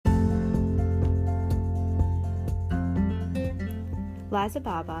Liza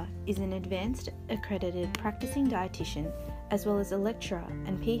Barbour is an advanced accredited practicing dietitian as well as a lecturer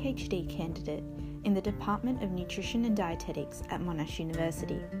and PhD candidate in the Department of Nutrition and Dietetics at Monash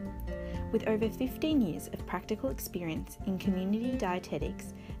University. With over 15 years of practical experience in community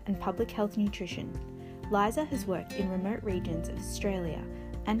dietetics and public health nutrition, Liza has worked in remote regions of Australia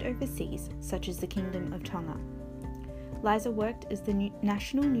and overseas, such as the Kingdom of Tonga. Liza worked as the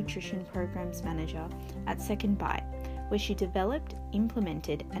National Nutrition Programs Manager at Second Bite, where she developed,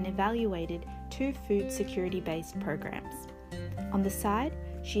 implemented and evaluated 2 food security-based programs. On the side,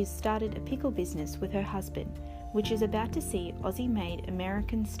 she has started a pickle business with her husband, which is about to see Aussie-made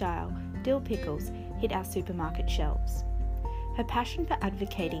American-style dill pickles hit our supermarket shelves. Her passion for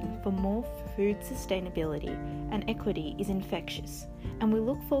advocating for more food sustainability and equity is infectious, and we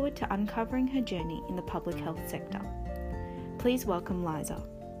look forward to uncovering her journey in the public health sector. Please welcome Liza.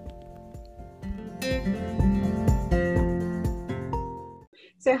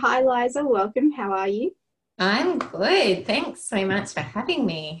 So hi Liza, welcome. How are you? I'm good. Thanks so much for having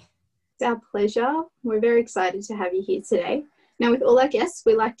me. It's our pleasure. We're very excited to have you here today. Now, with all our guests,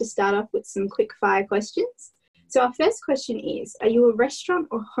 we like to start off with some quick fire questions. So our first question is, are you a restaurant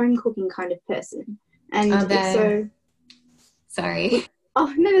or home cooking kind of person? And if so... Sorry.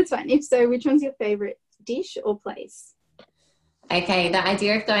 Oh, no, that's fine. If so, which one's your favourite dish or place? Okay, the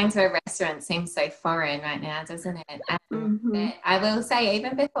idea of going to a restaurant seems so foreign right now, doesn't it? But I will say,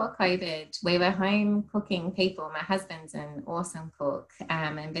 even before COVID, we were home cooking people. My husband's an awesome cook,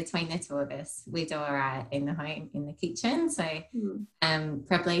 and between the two of us, we do all right in the home, in the kitchen. So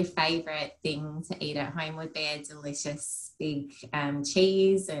probably favourite thing to eat at home would be a delicious big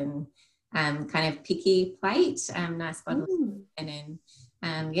cheese and kind of picky plate, nice bottle of wine.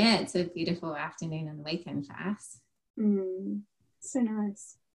 And yeah, it's a beautiful afternoon on the weekend for us. So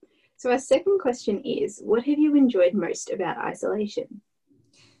nice. So our second question is, what have you enjoyed most about isolation?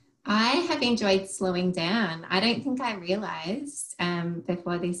 I have enjoyed slowing down. I don't think I realised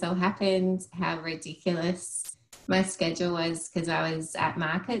before this all happened how ridiculous my schedule was, because I was at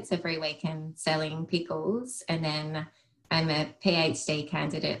markets every weekend selling pickles, and then I'm a PhD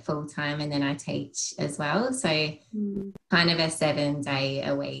candidate full-time, and then I teach as well. So kind of a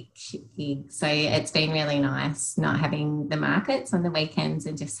 7-day-a-week gig. So it's been really nice not having the markets on the weekends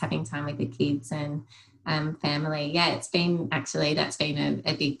and just having time with the kids and family. Yeah, that's been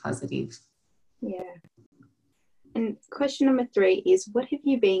a big positive. Yeah. And question number 3 is, what have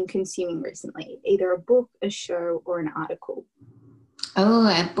you been consuming recently? Either a book, a show, or an article? Oh,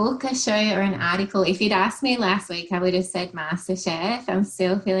 a book, a show, or an article. If you'd asked me last week, I would have said MasterChef. I'm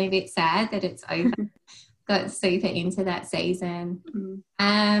still feeling a bit sad that it's over. Got super into that season.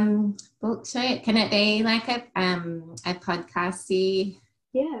 Book, show. Can it be like a podcasty?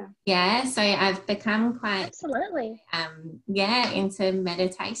 Yeah. So I've become quite absolutely into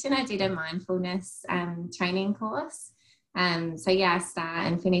meditation. I did a mindfulness training course. So yeah, I start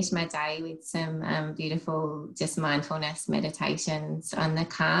and finish my day with some beautiful just mindfulness meditations on the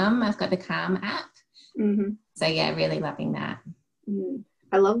Calm. I've got the Calm app. So yeah, really loving that.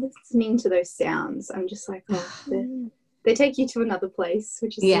 I love listening to those sounds. I'm just like, they take you to another place,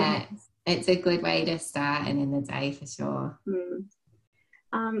 which is so nice. It's a good way to start and end the day for sure.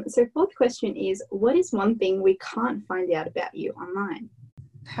 So 4th question is, what is one thing we can't find out about you online?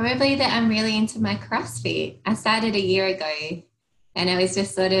 Probably that I'm really into my CrossFit. I started a year ago and I was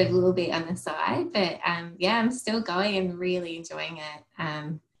just sort of a little bit on the side, but I'm still going and really enjoying it.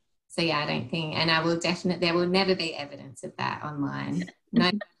 So yeah, I don't think, and there will never be evidence of that online. No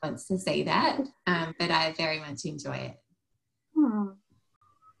one wants to see that, but I very much enjoy it.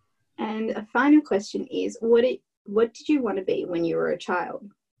 And a final question is, what did you want to be when you were a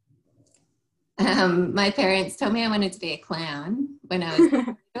child? My parents told me I wanted to be a clown when I was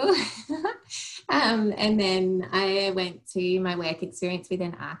little. And then I went to my work experience with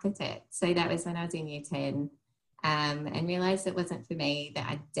an architect. So that was when I was in year 10, and realised it wasn't for me, that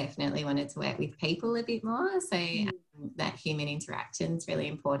I definitely wanted to work with people a bit more. So that human interaction is really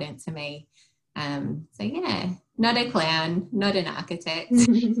important to me. So yeah, not a clown, not an architect.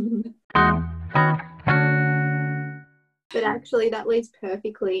 But actually that leads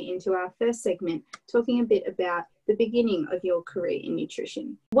perfectly into our first segment, talking a bit about the beginning of your career in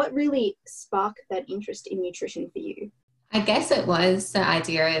nutrition. What really sparked that interest in nutrition for you? I guess it was the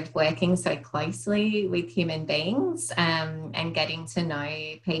idea of working so closely with human beings, and getting to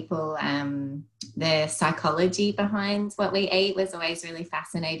know people. The psychology behind what we eat was always really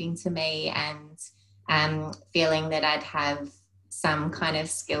fascinating to me, and feeling that I'd have some kind of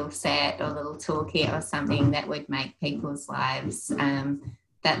skill set or little toolkit or something that would make people's lives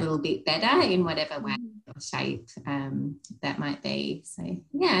that little bit better in whatever way or shape that might be. So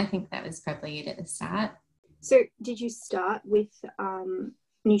yeah, I think that was probably it at the start. So did you start with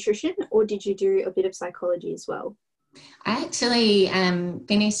nutrition, or did you do a bit of psychology as well? I actually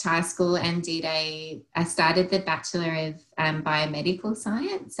finished high school and I started the Bachelor of Biomedical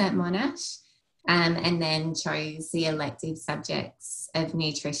Science at Monash, and then chose the elective subjects of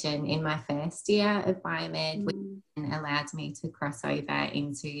nutrition in my first year of biomed, which allowed me to cross over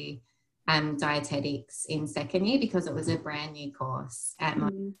into dietetics in second year because it was a brand new course at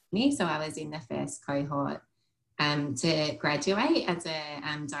Monash. So I was in the first cohort to graduate as a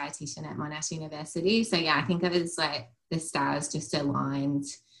dietitian at Monash University. So yeah, I think it was like the stars just aligned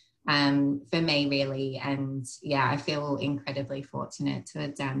for me, really. And yeah, I feel incredibly fortunate to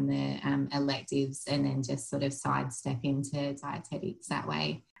have done the electives and then just sort of sidestep into dietetics that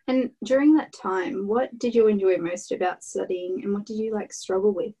way. And during that time, what did you enjoy most about studying, and what did you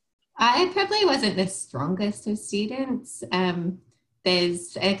struggle with? I probably wasn't the strongest of students.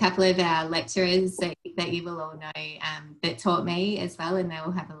 There's a couple of our lecturers that you will all know that taught me as well, and they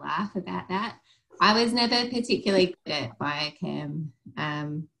will have a laugh about that. I was never particularly good at biochem.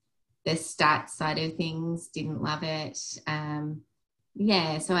 The stats side of things, didn't love it.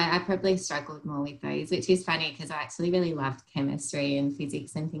 So I probably struggled more with those, which is funny because I actually really loved chemistry and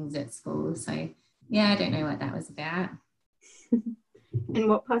physics and things at school. So yeah, I don't know what that was about. And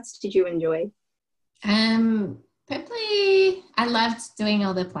what parts did you enjoy? Probably I loved doing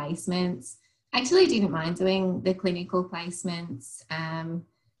all the placements. I actually didn't mind doing the clinical placements.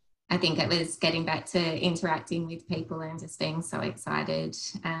 I think it was getting back to interacting with people and just being so excited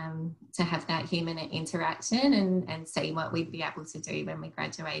to have that human interaction and see what we'd be able to do when we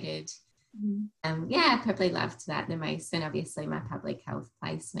graduated. I probably loved that the most, and obviously my public health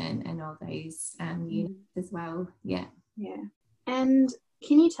placement and all those units as well. Yeah. And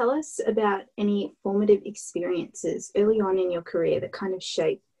can you tell us about any formative experiences early on in your career that kind of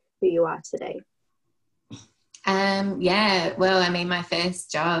shape who you are today? Well, I mean, my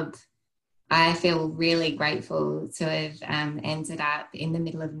first job, I feel really grateful to have ended up in the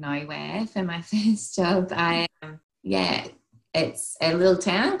middle of nowhere for my first job. It's a little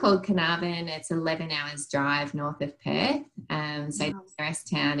town called Carnarvon. It's 11 hours drive north of Perth. So the nearest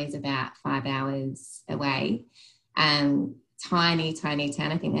town is about 5 hours away. Tiny town.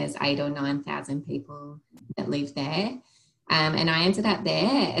 I think there's 8,000 or 9,000 people that live there. And I ended up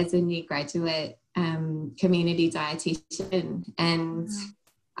there as a new graduate community dietitian. And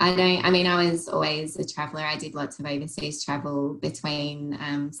I was always a traveller. I did lots of overseas travel between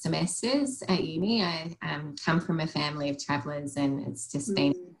semesters at uni. I come from a family of travellers, and it's just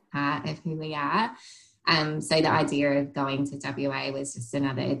been part of who we are. So the idea of going to WA was just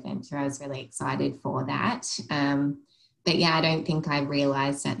another adventure. I was really excited for that. But yeah, I don't think I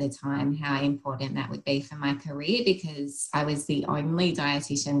realised at the time how important that would be for my career, because I was the only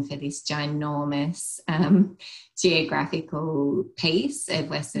dietitian for this ginormous geographical piece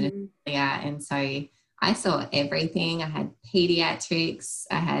of Western Australia. And so I saw everything. I had paediatrics,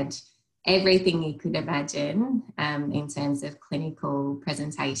 I had everything you could imagine in terms of clinical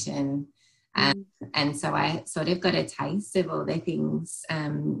presentation. And so I sort of got a taste of all the things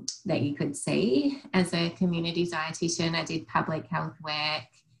that you could see as a community dietitian. I did public health work,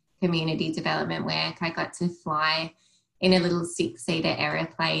 community development work. I got to fly in a little 6-seater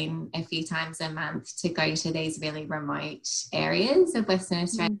aeroplane a few times a month to go to these really remote areas of Western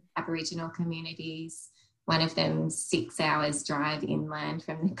Australia, Aboriginal communities. One of them 6 hours drive inland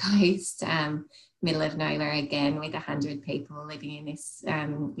from the coast, middle of nowhere again, with 100 people living in this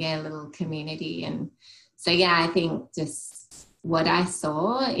little community. And so I think just what I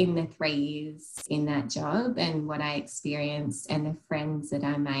saw in the 3 years in that job and what I experienced and the friends that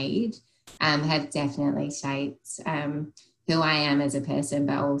I made have definitely shaped who I am as a person,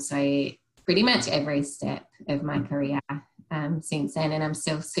 but also pretty much every step of my career since then. And I'm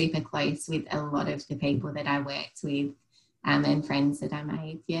still super close with a lot of the people that I worked with and friends that I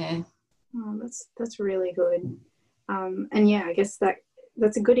made. Oh, that's really good. I guess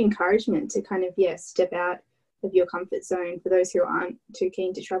that's a good encouragement to kind of step out of your comfort zone for those who aren't too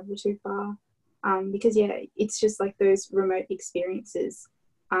keen to travel too far, because it's just like those remote experiences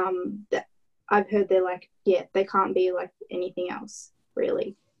that I've heard they're like they can't be like anything else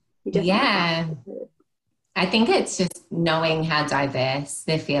really. I think it's just knowing how diverse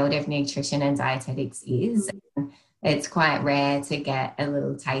the field of nutrition and dietetics is. It's quite rare to get a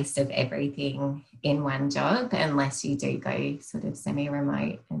little taste of everything in one job unless you do go sort of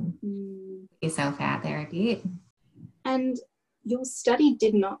semi-remote and put yourself out there a bit. And your study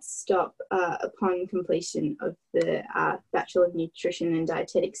did not stop upon completion of the Bachelor of Nutrition and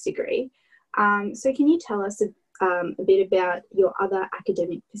Dietetics degree. So can you tell us a bit about your other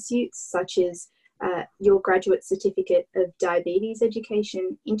academic pursuits, such as your graduate certificate of diabetes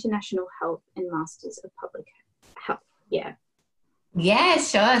education, international health, and masters of public health? Yeah. Yeah,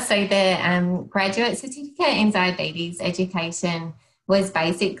 sure. So the graduate certificate in diabetes education was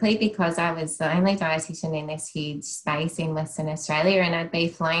basically because I was the only dietitian in this huge space in Western Australia, and I'd be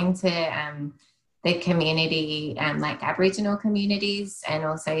flown to the community, like Aboriginal communities, and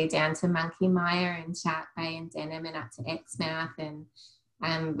also down to Monkey Mire and Shark Bay and Denham and up to Exmouth and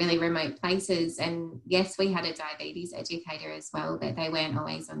really remote places. And yes, we had a diabetes educator as well, but they weren't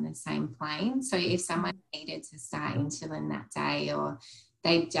always on the same plane. So if someone needed to start insulin that day, or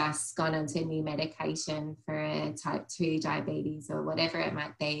they'd just gone onto new medication for a type 2 diabetes or whatever it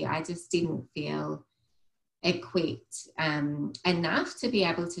might be, I just didn't feel equipped enough to be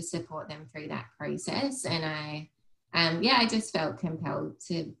able to support them through that process. And I just felt compelled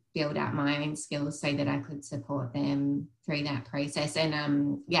to build up my own skills so that I could support them through that process. And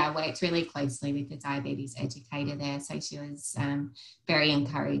I worked really closely with the diabetes educator there. So she was very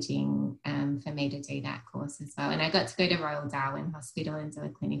encouraging for me to do that course as well. And I got to go to Royal Darwin Hospital and do a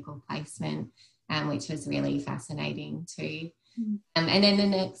clinical placement, which was really fascinating too. And then the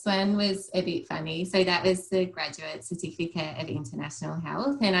next one was a bit funny. So that was the graduate certificate of international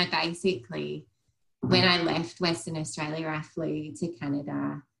health. And I basically, when I left Western Australia, I flew to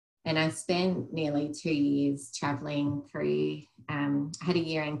Canada, and I spent nearly 2 years traveling through, I had a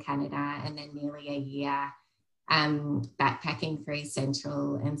year in Canada and then nearly a year backpacking through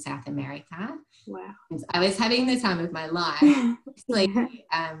Central and South America. Wow. And I was having the time of my life. Like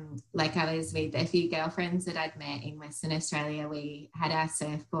I was with a few girlfriends that I'd met in Western Australia. We had our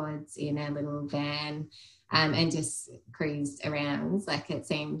surfboards in a little van and just cruised around. Like, it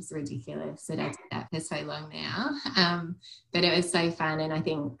seems ridiculous that I did that for so long now. But it was so fun, and I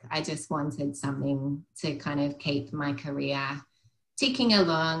think I just wanted something to kind of keep my career ticking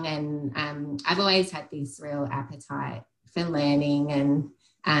along. And I've always had this real appetite for learning and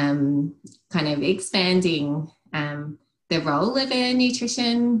kind of expanding the role of a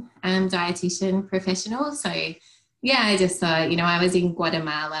nutrition dietitian professional. So yeah, I just thought, I was in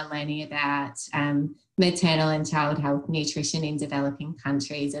Guatemala learning about maternal and child health nutrition in developing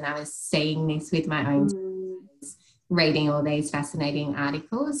countries, and I was seeing this with my own reading all these fascinating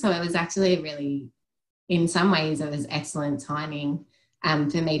articles. So it was actually really, in some ways, it was excellent timing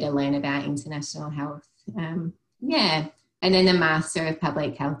for me to learn about international health. And then the Master of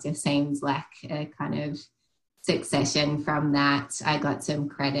Public Health just seems like a kind of succession from that. I got some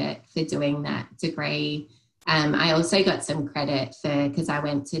credit for doing that degree. I also got some credit because I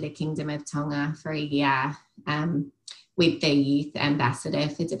went to the Kingdom of Tonga for a year with the Youth Ambassador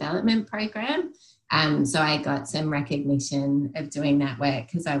for Development program. So I got some recognition of doing that work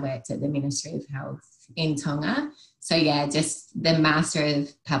because I worked at the Ministry of Health in Tonga. So yeah, just the Master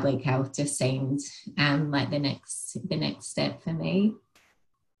of Public Health just seemed like the next step for me.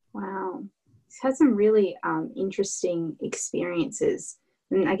 Wow. It's had some really interesting experiences.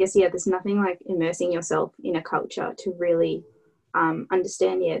 And I guess, there's nothing like immersing yourself in a culture to really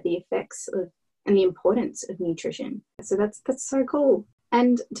understand, the effects of and the importance of nutrition. So that's so cool.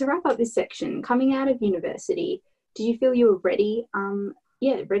 And to wrap up this section, coming out of university, do you feel you were ready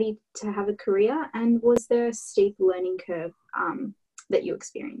ready to have a career? And was there a steep learning curve that you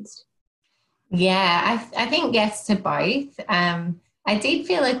experienced? Yeah, I think yes to both. I did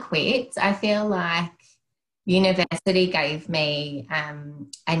feel equipped. I feel like university gave me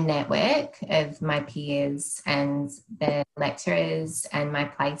a network of my peers and the lecturers and my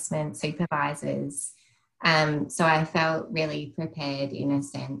placement supervisors. So I felt really prepared in a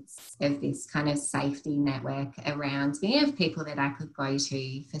sense of this kind of safety network around me of people that I could go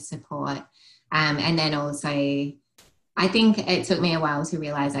to for support. And then also, I think it took me a while to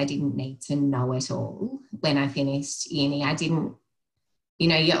realise I didn't need to know it all when I finished uni. I didn't,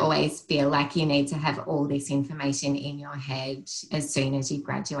 you always feel like you need to have all this information in your head as soon as you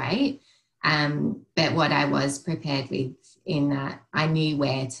graduate. But what I was prepared with in that, I knew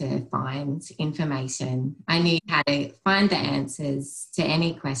where to find information. I knew how to find the answers to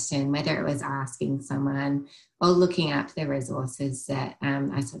any question, whether it was asking someone or looking up the resources that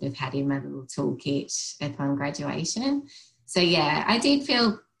I sort of had in my little toolkit upon graduation. So yeah, I did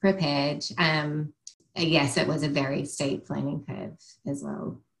feel prepared. Yes, it was a very steep learning curve as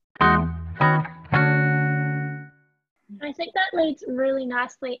well. I think that leads really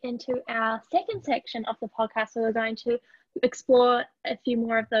nicely into our second section of the podcast. So we're going to explore a few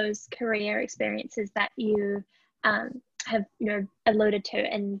more of those career experiences that you have alluded to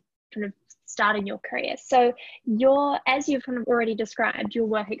and kind of starting your career. So as you've kind of already described, your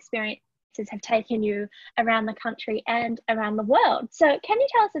work experience have taken you around the country and around the world. So can you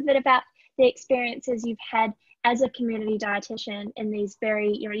tell us a bit about the experiences you've had as a community dietitian in these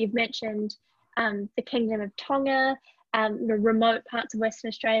very, you've mentioned the Kingdom of Tonga, the remote parts of Western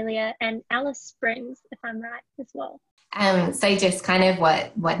Australia, and Alice Springs, if I'm right, as well. So just kind of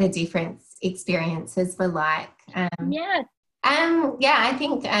what the different experiences were like. I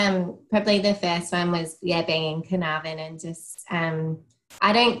think probably the first one was being in Carnarvon, and just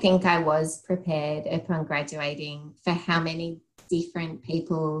I don't think I was prepared upon graduating for how many different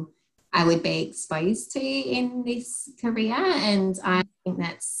people I would be exposed to in this career, and I think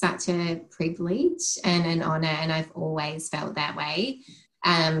that's such a privilege and an honour, and I've always felt that way.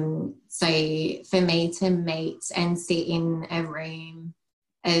 So for me to meet and sit in a room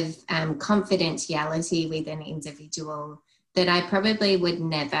of confidentiality with an individual that I probably would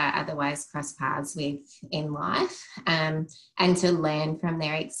never otherwise cross paths with in life, and to learn from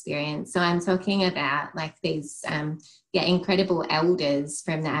their experience. So I'm talking about like these incredible elders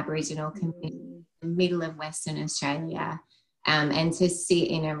from the Aboriginal community in the middle of Western Australia, and to sit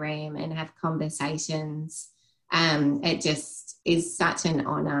in a room and have conversations. It just is such an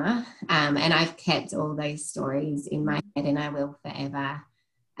honour, and I've kept all those stories in my head, and I will forever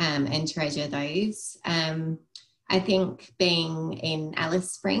and treasure those. I think being in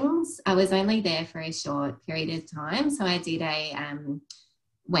Alice Springs, I was only there for a short period of time. So I did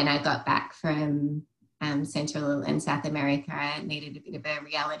when I got back from Central and South America, I needed a bit of a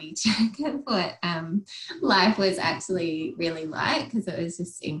reality check of what life was actually really like, because it was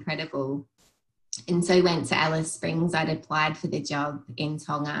just incredible. And so went to Alice Springs. I'd applied for the job in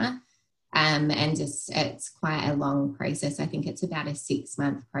Tonga. And just it's quite a long process. I think it's about a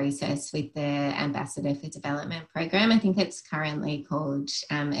 6-month process with the Ambassador for Development program. I think it's currently called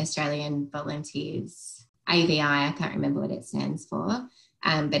Australian Volunteers, AVI. I can't remember what it stands for,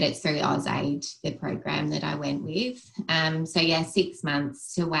 but it's through AusAid, the program that I went with. 6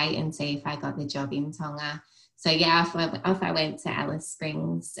 months to wait and see if I got the job in Tonga. So off I went to Alice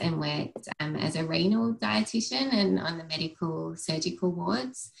Springs and worked as a renal dietitian and on the medical surgical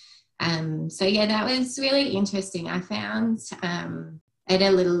wards. That was really interesting. I found it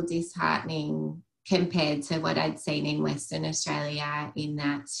a little disheartening compared to what I'd seen in Western Australia, in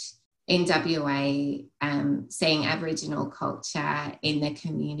that in WA, seeing Aboriginal culture in the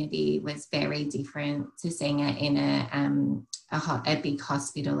community was very different to seeing it in a big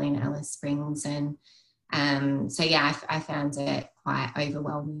hospital in Alice Springs. And I found it quite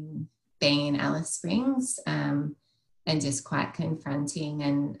overwhelming being in Alice Springs. And just quite confronting,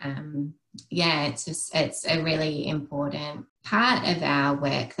 and it's a really important part of our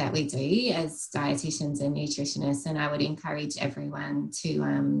work that we do as dietitians and nutritionists, and I would encourage everyone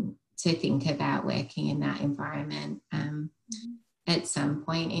to think about working in that environment at some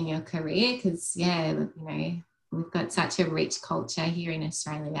point in your career, because we've got such a rich culture here in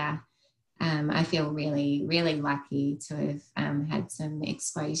Australia. I feel really, really lucky to have had some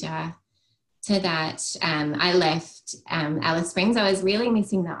exposure to that. I left Alice Springs. I was really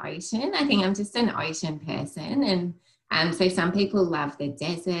missing the ocean. I think I'm just an ocean person. And so some people love the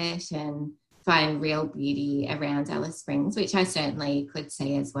desert and find real beauty around Alice Springs, which I certainly could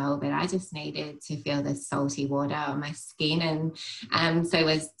see as well, but I just needed to feel the salty water on my skin. And so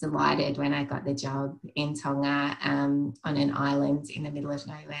was delighted when I got the job in Tonga on an island in the middle of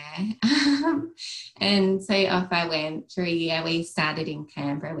nowhere. And so off I went for a year. We started in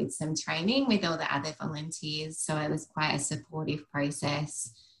Canberra with some training with all the other volunteers, so it was quite a supportive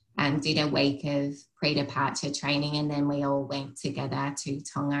process. Did a week of pre-departure training, and then we all went together to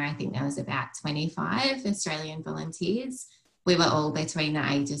Tonga. I think there was about 25 Australian volunteers. We were all between the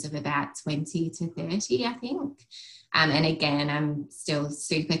ages of about 20 to 30, I think. And again, I'm still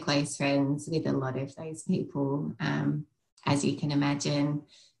super close friends with a lot of those people, as you can imagine.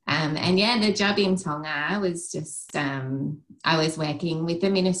 The job in Tonga was just, I was working with the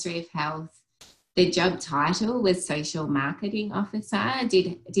Ministry of Health. The job title was Social Marketing Officer.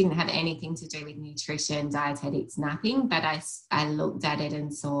 Didn't have anything to do with nutrition, dietetics, nothing, but I looked at it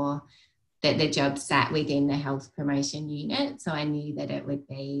and saw that the job sat within the health promotion unit, so I knew that it would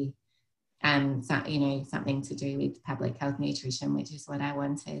be something to do with public health nutrition, which is what I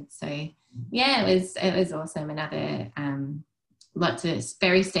wanted. So it was awesome. Another lots of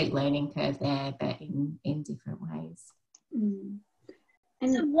very steep learning curve there, but in different ways.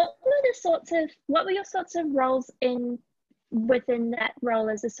 And so what were your sorts of roles within that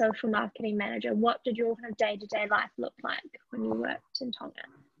role as a social marketing manager? What did your kind of day-to-day life look like when you worked in Tonga?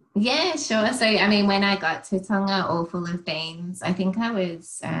 Yeah, sure. So when I got to Tonga, all full of beans, I think I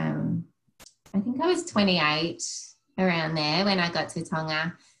was 28 around there when I got to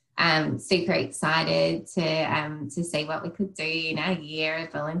Tonga. super excited to see what we could do in our year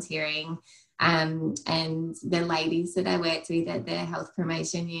of volunteering. And the ladies that I worked with at the health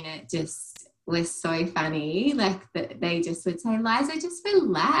promotion unit just were so funny. Like they just would say, Liza, just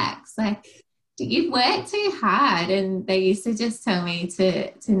relax. Like, you've worked too hard. And they used to just tell me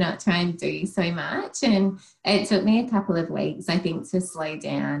to not try and do so much. And it took me a couple of weeks, I think, to slow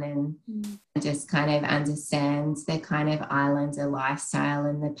down and just kind of understand the kind of islander lifestyle,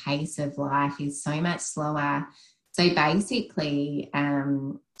 and the pace of life is so much slower. So basically,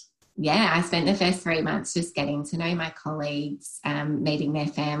 I spent the first 3 months just getting to know my colleagues, meeting their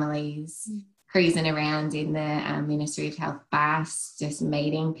families, cruising around in the Ministry of Health bus, just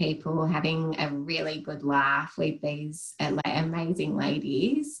meeting people, having a really good laugh with these amazing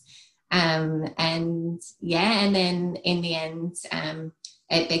ladies. And then in the end,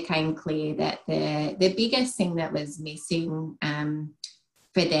 it became clear that the biggest thing that was missing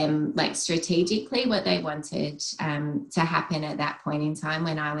for them, like strategically, what they wanted to happen at that point in time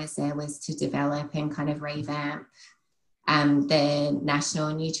when I was there, was to develop and kind of revamp the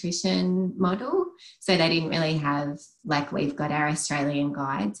national nutrition model. So they didn't really have, like we've got our Australian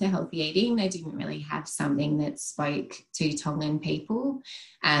guide to healthy eating, they didn't really have something that spoke to Tongan people.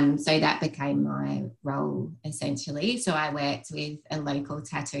 So that became my role essentially. So I worked with a local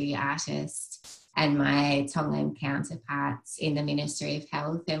tattoo artist and my Tongan counterparts in the Ministry of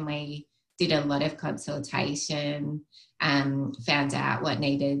Health, and we did a lot of consultation, found out what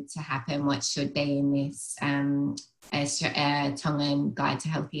needed to happen, what should be in this Tongan guide to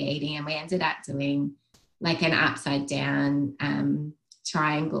healthy eating, and we ended up doing like an upside down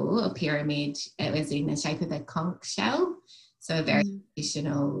triangle or pyramid. It was in the shape of a conch shell, so a very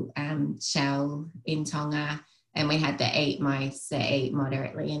traditional shell in Tonga. And we had the eat most, the eat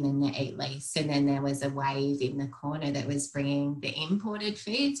moderately, and then the eat least. And then there was a wave in the corner that was bringing the imported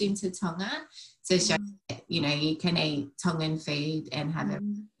foods into Tonga to show that, you know, you can eat Tongan food and have a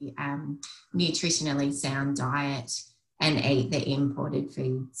nutritionally sound diet and eat the imported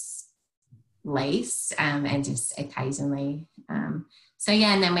foods least, and just occasionally.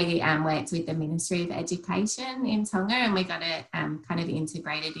 And then we worked with the Ministry of Education in Tonga, and we got it kind of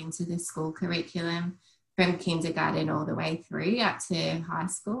integrated into the school curriculum from kindergarten all the way through up to high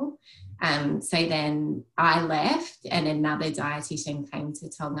school. So then I left and another dietitian came to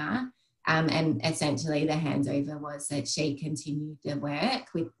Tonga, and essentially the handover was that she continued the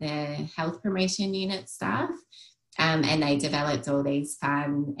work with the health promotion unit staff, and they developed all these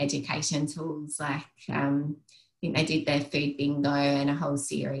fun education tools, like I think they did their food bingo and a whole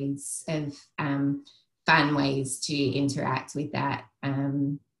series of fun ways to interact with that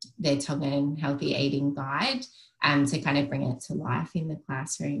their Tongan healthy eating guide, to kind of bring it to life in the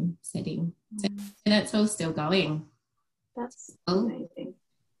classroom setting. So, and that's all still going. That's amazing.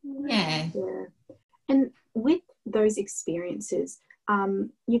 Yeah. And with those experiences,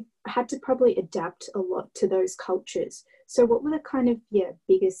 you've had to probably adapt a lot to those cultures. So what were the kind of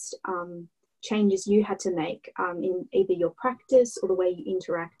biggest changes you had to make in either your practice or the way you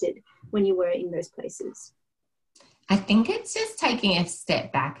interacted when you were in those places? I think it's just taking a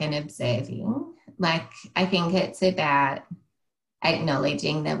step back and observing. Like, I think it's about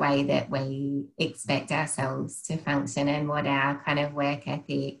acknowledging the way that we expect ourselves to function and what our kind of work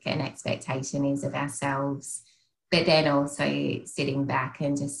ethic and expectation is of ourselves, but then also sitting back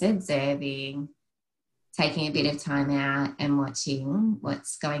and just observing, taking a bit of time out and watching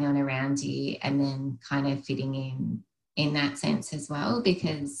what's going on around you, and then kind of fitting in that sense as well,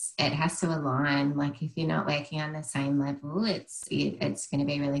 because it has to align. Like, if you're not working on the same level, it's going to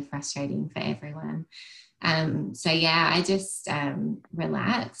be really frustrating for everyone. I just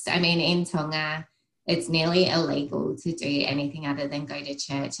relaxed. I mean, in Tonga, it's nearly illegal to do anything other than go to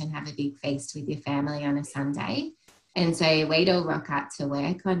church and have a big feast with your family on a Sunday. And so we'd all rock up to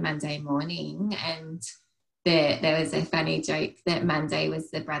work on Monday morning, and there was a funny joke that Monday was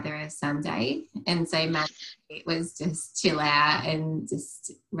the brother of Sunday. And so Monday was just chill out and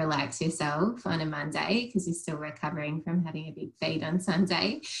just relax yourself on a Monday, because you're still recovering from having a big feed on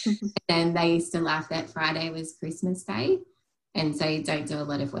Sunday. And then they used to laugh that Friday was Christmas Day. And so you don't do a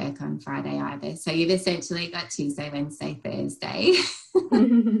lot of work on Friday either. So you've essentially got Tuesday, Wednesday, Thursday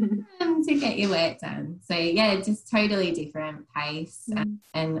to get your work done. So just totally different pace.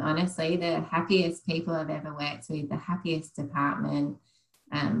 And honestly, the happiest people I've ever worked with, the happiest department,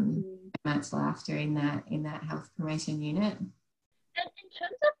 much laughter in that health promotion unit. And in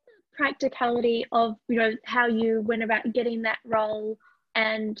terms of the practicality of, you know, how you went about getting that role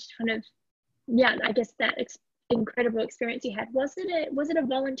and kind of, I guess that incredible experience you had, was it a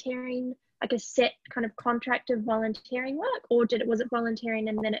volunteering like a set kind of contract of volunteering work, or was it volunteering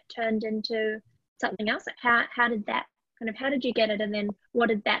and then it turned into something else? Like how did that how did you get it, and then what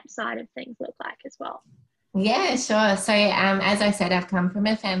did that side of things look like as well? Yeah, sure. So, as I said, I've come from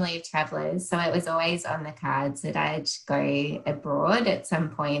a family of travellers, so it was always on the cards that I'd go abroad at some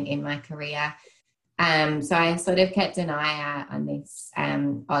point in my career. So I sort of kept an eye out on this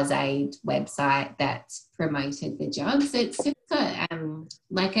AusAid website that promoted the jobs. It's just got,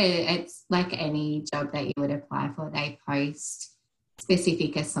 it's like any job that you would apply for. They post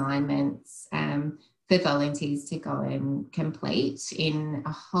specific assignments for volunteers to go and complete in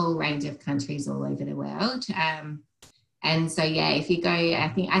a whole range of countries all over the world. And so, yeah, if you go,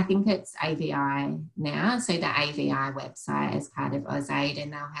 I think it's AVI now. So the AVI website is part of AusAid,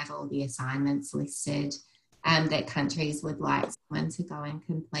 and they'll have all the assignments listed that countries would like someone to go and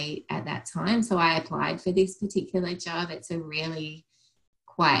complete at that time. So I applied for this particular job. It's a really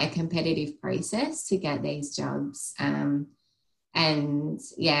quite a competitive process to get these jobs. And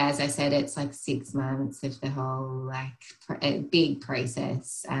yeah, as I said, it's like 6 months of the whole a big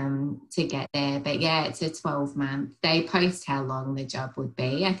process to get there. But yeah, it's a 12-month. They post how long the job would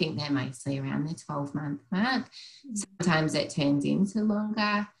be. I think they're mostly around the 12-month mark. Sometimes it turns into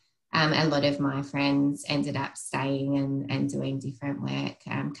longer. A lot of my friends ended up staying and doing different work.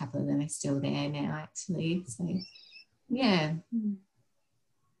 A couple of them are still there now, actually. So yeah.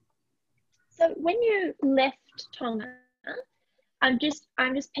 So when you left Tonga, I'm just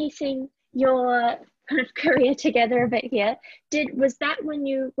piecing your kind of career together a bit here. Was that when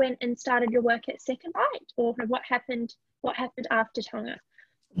you went and started your work at Second Bite, or what happened after Tonga?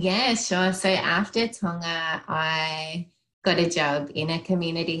 Yeah, sure. So after Tonga, I got a job in a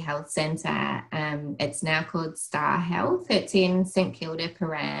community health centre. It's now called Star Health. It's in St Kilda,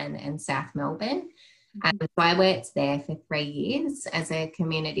 Paran and South Melbourne. So I worked there for 3 years as a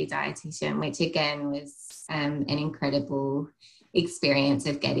community dietitian, which again was an incredible experience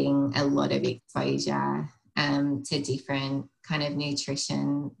of getting a lot of exposure to different kind of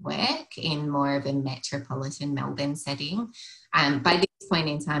nutrition work in more of a metropolitan Melbourne setting. By this point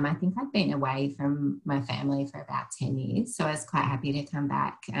in time, I think I'd been away from my family for about 10 years, so I was quite happy to come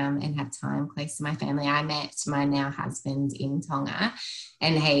back and have time close to my family. I met my now husband in Tonga,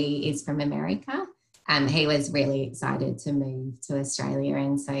 and he is from America. He was really excited to move to Australia,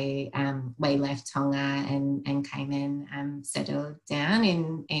 and so we left Tonga and came and settled down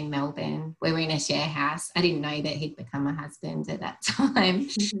in Melbourne. We were in a share house. I didn't know that he'd become a husband at that time,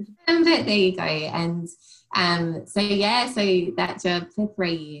 but there you go. And so that job for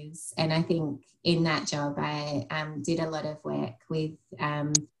 3 years, and I think in that job I did a lot of work with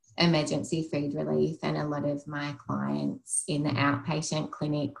emergency food relief, and a lot of my clients in the outpatient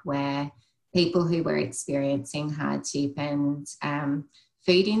clinic were people who were experiencing hardship and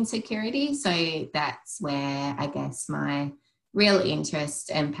food insecurity. So that's where I guess my real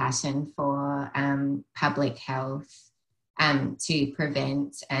interest and passion for public health to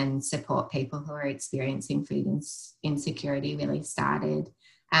prevent and support people who are experiencing food insecurity really started.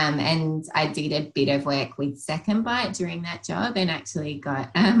 And I did a bit of work with Second Bite during that job, and actually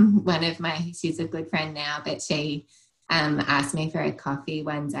got one of she's a good friend now, but she asked me for a coffee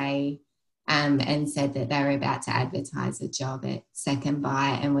one day and said that they were about to advertise a job at Second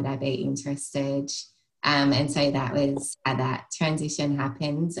Bite and would I be interested. And so that was how that transition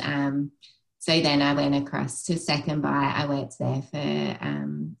happened. So then I went across to Second Bite. I worked there for,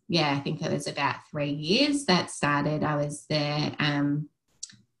 I think it was about 3 years. That started, I was there,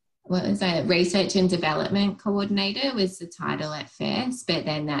 research and development coordinator was the title at first, but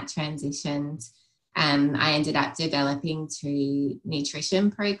then that transitioned. I ended up developing 2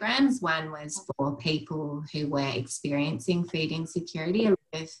 nutrition programs. One was for people who were experiencing food insecurity. A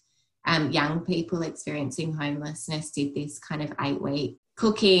lot of young people experiencing homelessness did this kind of 8-week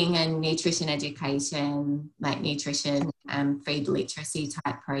cooking and nutrition education, like nutrition food literacy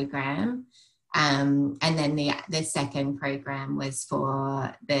type program. And then the second program was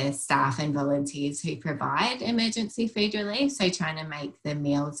for the staff and volunteers who provide emergency food relief. So trying to make the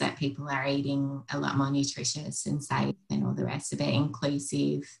meals that people are eating a lot more nutritious and safe and all the rest of it,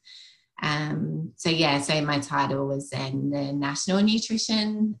 inclusive. So my title was then the National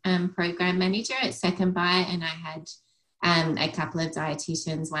Nutrition Program Manager at Second Bite, and I had a couple of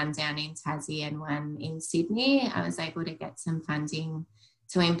dietitians, one down in Tassie and one in Sydney. I was able to get some funding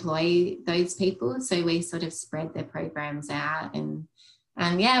to employ those people. So we sort of spread the programs out, and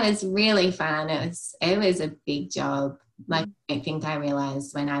it was really fun. It was a big job. Like, I think I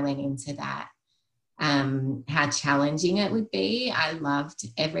realised when I went into that how challenging it would be. I loved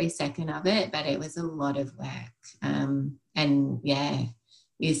every second of it, but it was a lot of work.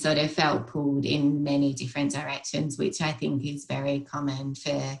 you sort of felt pulled in many different directions, which I think is very common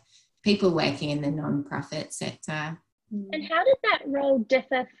for people working in the non-profit sector. And how did that role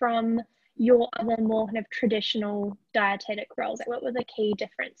differ from your other more kind of traditional dietetic roles? Like, what were the key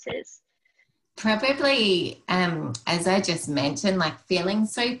differences? Probably, as I just mentioned, like feeling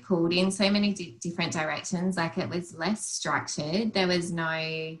so pulled in so many different directions, like it was less structured. There was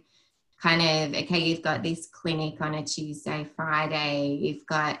no kind of, okay, you've got this clinic on a Tuesday, Friday, you've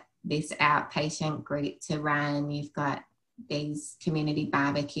got this outpatient group to run, you've got these community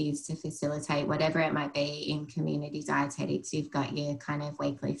barbecues to facilitate, whatever it might be in community dietetics, you've got your kind of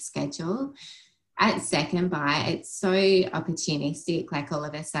weekly schedule. At Second Bite, it's so opportunistic, like all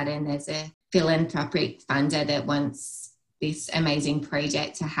of a sudden there's a philanthropic funder that wants this amazing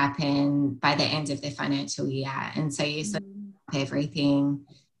project to happen by the end of the financial year. And so you sort of everything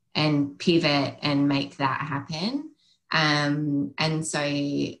and pivot and make that happen. And so,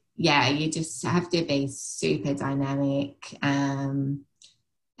 yeah, you just have to be super dynamic and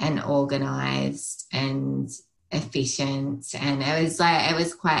organised and efficient. And it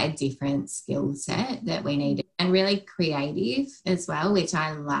was quite a different skill set that we needed, and really creative as well, which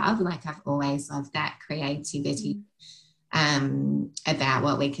I love. Like I've always loved that creativity about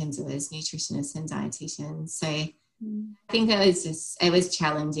what we can do as nutritionists and dietitians. So I think it was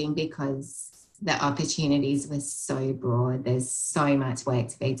challenging because the opportunities were so broad. There's so much work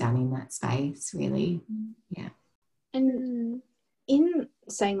to be done in that space, really. Yeah. And in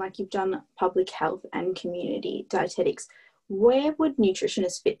saying like you've done public health and community dietetics, where would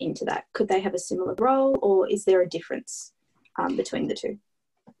nutritionists fit into that? Could they have a similar role, or is there a difference between the two?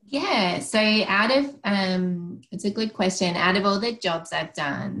 Yeah, so it's a good question. Out of all the jobs I've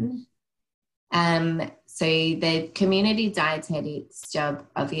done, so the community dietetics job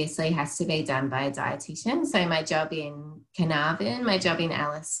obviously has to be done by a dietitian. So my job in Carnarvon, my job in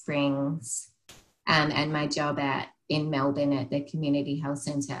Alice Springs, and my job in Melbourne at the Community Health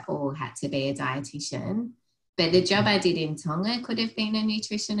Centre all had to be a dietitian. But the job I did in Tonga could have been a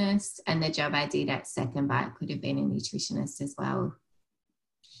nutritionist, and the job I did at Second Bite could have been a nutritionist as well.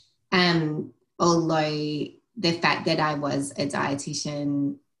 Although the fact that I was a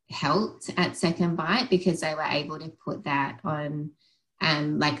dietitian helped at Second Bite, because they were able to put that on,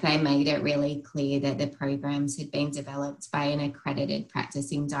 like they made it really clear that the programs had been developed by an accredited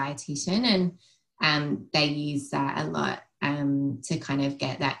practicing dietitian, and they used that a lot to kind of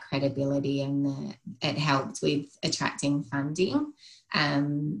get that credibility, and it helped with attracting funding.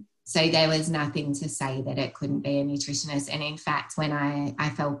 So there was nothing to say that it couldn't be a nutritionist. And in fact, when I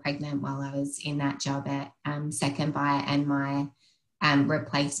fell pregnant while I was in that job at Second Bite, and my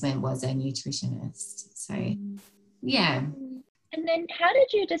replacement was a nutritionist. So, yeah. And then how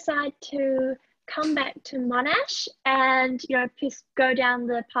did you decide to come back to Monash and, just go down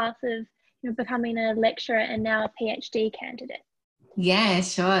the path of becoming a lecturer and now a PhD candidate? Yeah,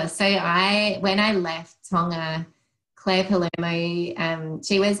 sure. So when I left Tonga, Claire Palermo,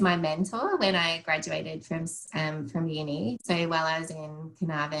 she was my mentor when I graduated from uni. So while I was in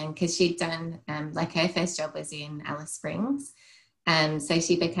Carnarvon, because she'd done, like her first job was in Alice Springs. So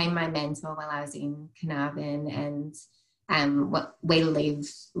she became my mentor while I was in Carnarvon, and we lived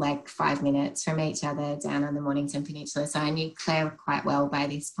like 5 minutes from each other down on the Mornington Peninsula. So I knew Claire quite well by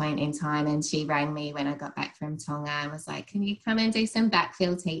this point in time, and she rang me when I got back from Tonga and was like, can you come and do some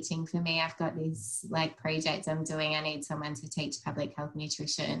backfill teaching for me? I've got this like project I'm doing. I need someone to teach public health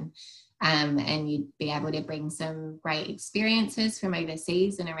nutrition. And you'd be able to bring some great experiences from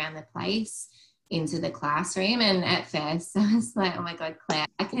overseas and around the place into the classroom. And at first I was like, oh my God, Claire,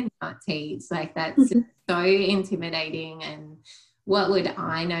 I cannot teach. Like that's so intimidating. And what would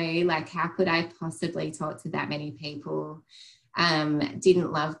I know? Like, how could I possibly talk to that many people?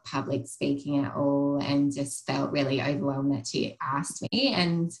 Didn't love public speaking at all, and just felt really overwhelmed that she asked me.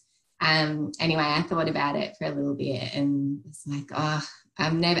 And anyway, I thought about it for a little bit and was like, oh,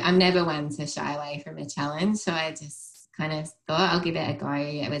 I'm never one to shy away from a challenge. So I just kind of thought I'll give it a go.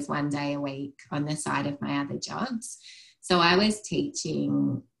 It was 1 day a week on the side of my other jobs. So I was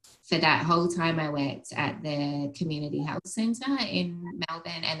teaching for that whole time. I worked at the Community Health Centre in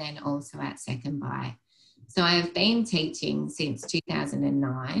Melbourne, and then also at Second Bite. So I've been teaching since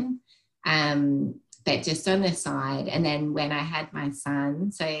 2009, but just on the side. And then when I had my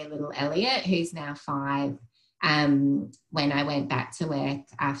son, so little Elliot, who's now 5, when I went back to work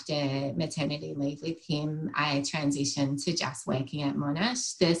after maternity leave with him, I transitioned to just working at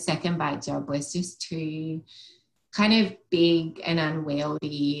Monash. The Second Bite job was just too kind of big and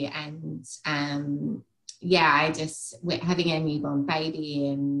unwieldy, and I just having a newborn baby,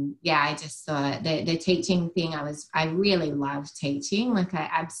 and I just thought the teaching thing, I really love teaching. Like I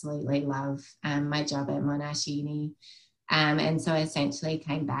absolutely love my job at Monash Uni. And so essentially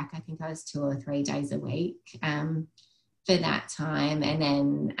came back, I think I was 2 or 3 days a week for that time. And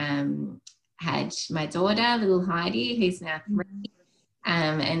then had my daughter, little Heidi, who's now 3.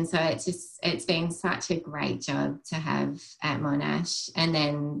 And so it's been such a great job to have at Monash. And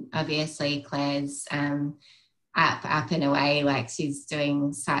then obviously Claire's up and away, like she's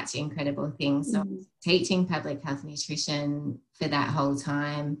doing such incredible things. So teaching public health nutrition for that whole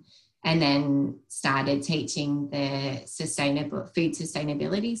time, and then started teaching the food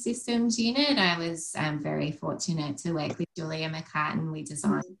sustainability systems unit. I was very fortunate to work with Julia McCartan. We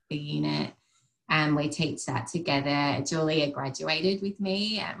designed the unit. We teach that together. Julia graduated with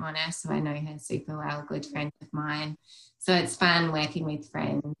me at Monash, so I know her super well, good friend of mine. So it's fun working with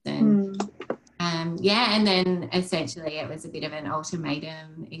friends. And and then essentially it was a bit of an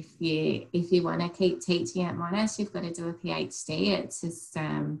ultimatum. If you want to keep teaching at Monash, you've got to do a PhD. It's just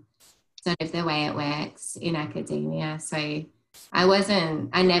sort of the way it works in academia. So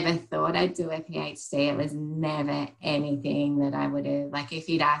I never thought I'd do a PhD. It was never anything that I would have, like if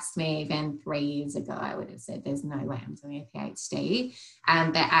you'd asked me even 3 years ago, I would have said, there's no way I'm doing a PhD.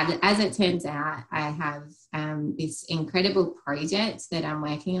 But as it turns out, I have this incredible project that I'm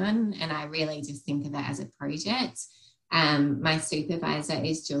working on, and I really just think of it as a project. My supervisor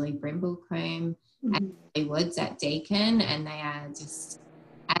is Julie Brimble-Combe at Woods at Deakin, and they are just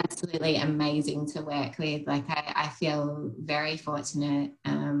absolutely amazing to work with. Like I feel very fortunate.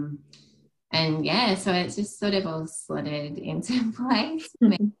 And so it's just sort of all slotted into place for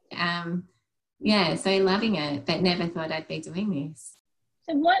me. So loving it, but never thought I'd be doing this.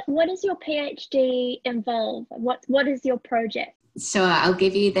 So what does your PhD involve? What is your project? Sure, I'll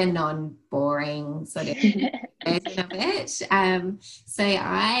give you the non-boring sort of version of it. So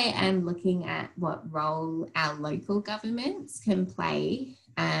I am looking at what role our local governments can play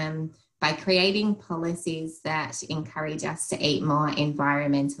by creating policies that encourage us to eat more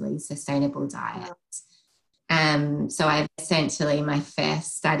environmentally sustainable diets. So I've essentially, my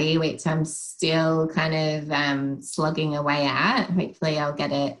first study, which I'm still kind of slogging away at, hopefully I'll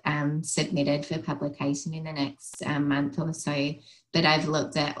get it submitted for publication in the next month or so, but I've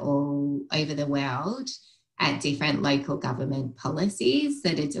looked at all over the world at different local government policies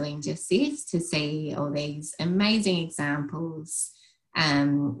that are doing just this, to see all these amazing examples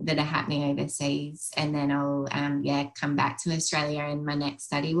that are happening overseas. And then I'll come back to Australia, and my next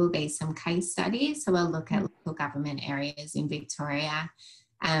study will be some case studies. So I'll look at local government areas in Victoria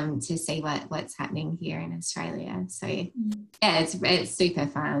to see what's happening here in Australia. So it's super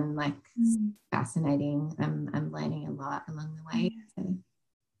fun, like fascinating. I'm learning a lot along the way. So.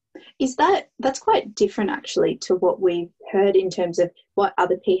 That's quite different actually to what we've heard in terms of what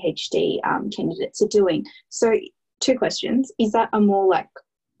other PhD candidates are doing. So 2 questions. Is that a more like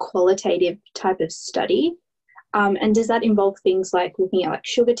qualitative type of study? And does that involve things like looking at like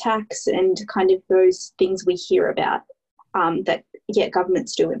sugar tax and kind of those things we hear about that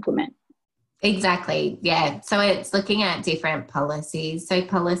governments do implement? Exactly, yeah. So it's looking at different policies. So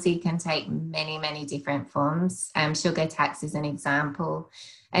policy can take many, many different forms. Sugar tax is an example.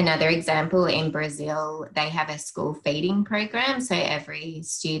 Another example, in Brazil, they have a school feeding program. So every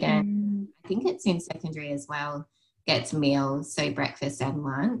student, I think it's in secondary as well, gets meals, so breakfast and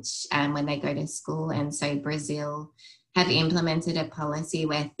lunch when they go to school. And so Brazil have implemented a policy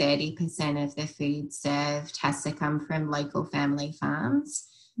where 30% of the food served has to come from local family farms.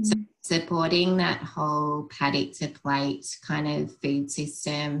 So supporting that whole paddock to plate kind of food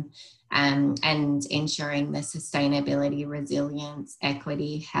system and ensuring the sustainability, resilience,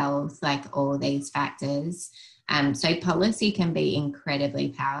 equity, health, like all these factors. So policy can be incredibly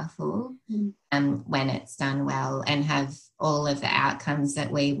powerful when it's done well and have all of the outcomes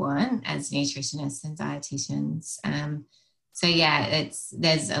that we want as nutritionists and dietitians.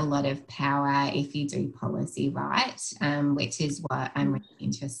 There's a lot of power if you do policy right, which is what I'm really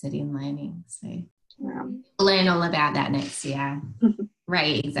interested in learning. So we'll learn all about that next year.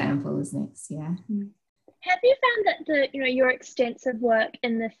 Great examples next year. Have you found that your extensive work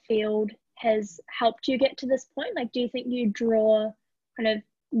in the field has helped you get to this point? Like, do you think you draw kind of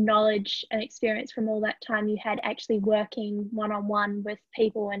knowledge and experience from all that time you had actually working one-on-one with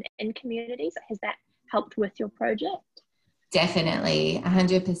people and in communities? Has that helped with your project? Definitely,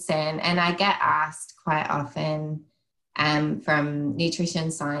 100%. And I get asked quite often from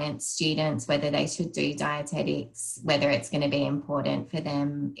nutrition science students whether they should do dietetics, whether it's going to be important for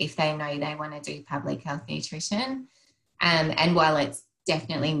them if they know they want to do public health nutrition. And while it's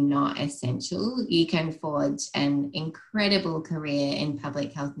definitely not essential. You can forge an incredible career in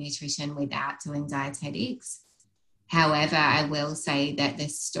public health nutrition without doing dietetics. However, I will say that the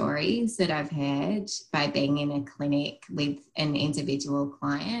stories that I've heard by being in a clinic with an individual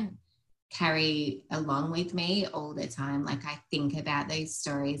client carry along with me all the time. Like, I think about those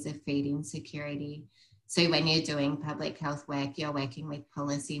stories of food insecurity. So when you're doing public health work, you're working with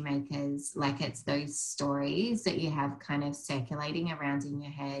policymakers, like it's those stories that you have kind of circulating around in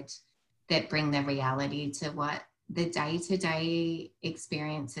your head that bring the reality to what the day-to-day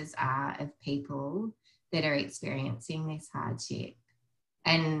experiences are of people that are experiencing this hardship.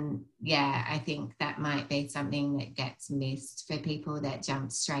 And yeah, I think that might be something that gets missed for people that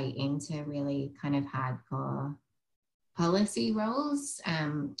jump straight into really kind of hardcore policy roles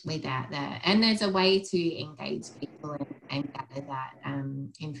without that. And there's a way to engage people and gather that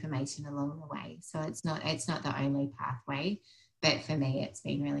information along the way. So it's not the only pathway, but for me, it's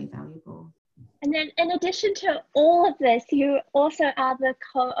been really valuable. And then in addition to all of this, you also are the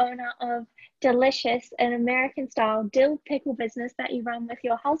co-owner of Delicious, an American-style dill pickle business that you run with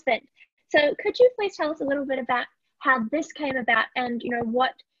your husband. So could you please tell us a little bit about how this came about and, you know,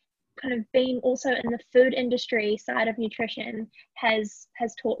 what kind of being also in the food industry side of nutrition has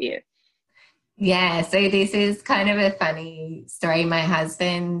taught you? Yeah, so this is kind of a funny story. My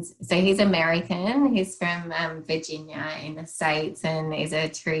husband, so he's American. He's from Virginia in the States and is a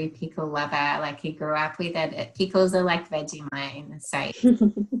true pickle lover. Like, he grew up with it. Pickles are like Vegemite in the States.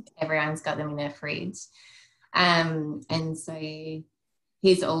 Everyone's got them in their fridge. And so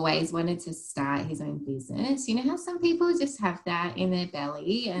he's always wanted to start his own business. You know how some people just have that in their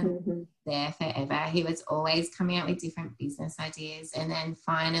belly and there forever? He was always coming up with different business ideas. And then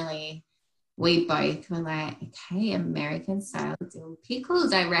finally, we both were like, okay, American style dill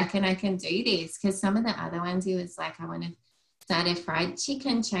pickles. I reckon I can do this. Because some of the other ones, he was like, I want to start a fried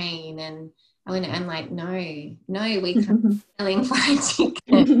chicken chain. And I'm like, no, we can't be selling fried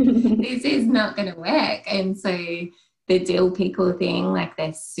chicken. This is not going to work. And so the dill pickle thing, like,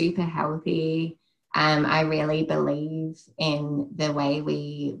 they're super healthy. I really believe in the way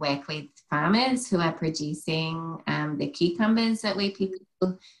we work with farmers who are producing the cucumbers that we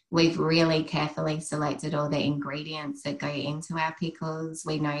pickle. We've really carefully selected all the ingredients that go into our pickles.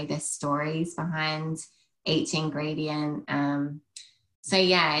 We know the stories behind each ingredient. So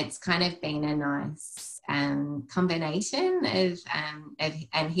yeah, it's kind of been a nice combination of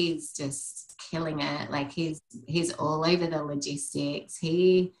and he's just killing it. Like, he's all over the logistics.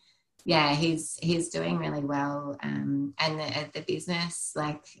 He's doing really well. And the business,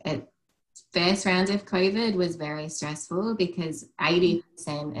 like, first round of COVID was very stressful because 80%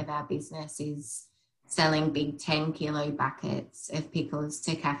 of our business is selling big 10-kilo buckets of pickles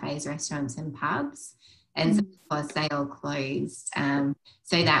to cafes, restaurants and pubs. And so, of course, they all closed.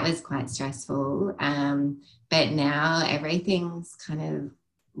 So that was quite stressful. But now everything's kind of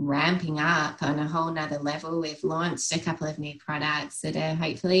ramping up on a whole nother level. We've launched a couple of new products that are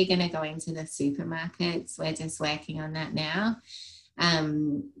hopefully going to go into the supermarkets. We're just working on that now.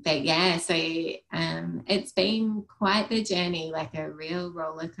 But yeah, so it's been quite the journey, like a real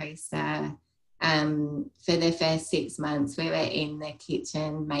roller coaster. For the first 6 months, we were in the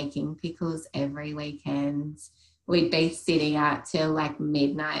kitchen making pickles every weekend. We'd be sitting up till like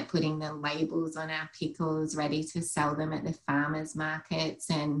midnight putting the labels on our pickles ready to sell them at the farmers markets,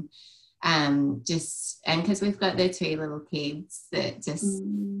 and because we've got the 2 little kids that just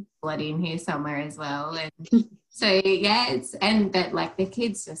blood in here somewhere as well. And so yeah, but like, the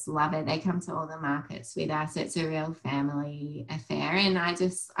kids just love it. They come to all the markets with us. It's a real family affair, and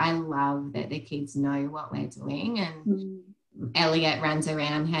I love that the kids know what we're doing. And Elliot runs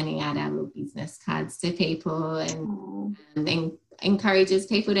around handing out our little business cards to people and encourages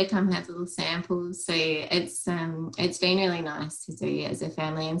people to come have little samples. So it's been really nice to do as a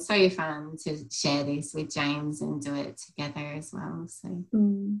family, and so fun to share this with James and do it together as well. So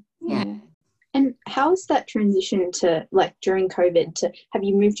yeah. And how's that transition to, like, during COVID, to have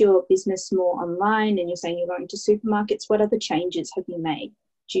you moved your business more online, and you're saying you're going to supermarkets? What other changes have you made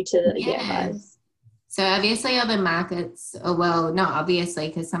due to the virus? So obviously all the markets, well, not obviously,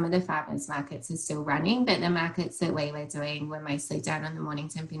 because some of the farmers markets are still running, but the markets that we were doing were mostly down on the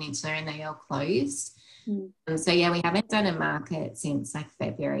Mornington Peninsula and they all closed. So yeah, we haven't done a market since like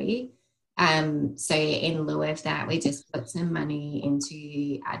February. So in lieu of that, we just put some money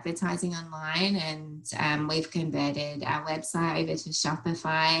into advertising online, and we've converted our website over to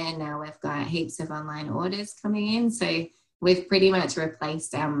Shopify, and now we've got heaps of online orders coming in. So we've pretty much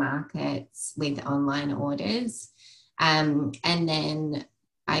replaced our markets with online orders. And then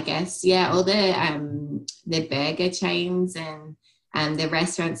I guess, yeah, all the burger chains and The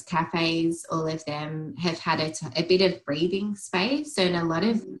restaurants, cafes, all of them have had a bit of breathing space. And a lot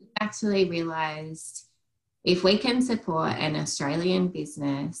of actually realised if we can support an Australian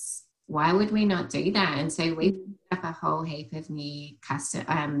business, why would we not do that? And so we picked up a whole heap of new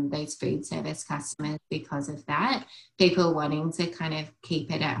those food service customers because of that. People wanting to kind of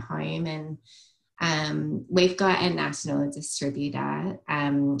keep it at home. And we've got a national distributor,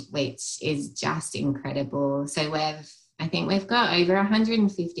 which is just incredible. So I think we've got over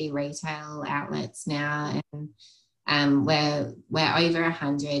 150 retail outlets now, and we're over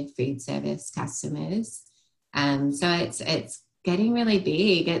 100 food service customers. So it's getting really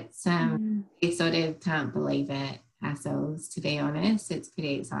big. It's we sort of can't believe it ourselves, to be honest. It's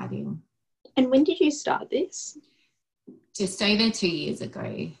pretty exciting. And when did you start this? Just over 2 years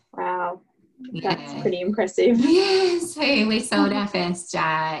ago. Wow. Yeah. That's pretty impressive. Yeah, so we sold our first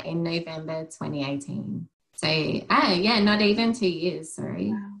jar in November 2018. So, not even 2 years,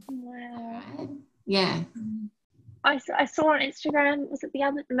 sorry. Wow. Right. Yeah. I saw on Instagram, was it the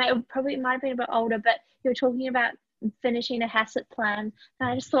other, it might have been a bit older, but you were talking about finishing a HACCP plan. And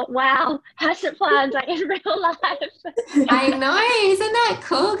I just thought, wow, HACCP plans like in real life. I know, isn't that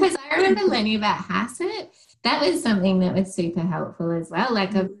cool? Because I remember learning about HACCP. That was something that was super helpful as well.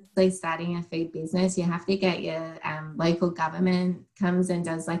 Like obviously starting a food business, you have to get your local government comes and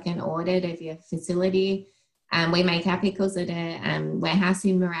does like an audit of your facility. We make our pickles at a warehouse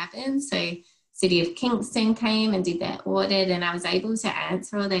in Moorabbin. So City of Kingston came and did their audit, and I was able to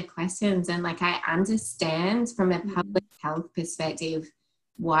answer all their questions. And like I understand from a public health perspective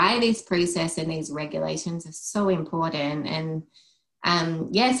why this process and these regulations are so important. And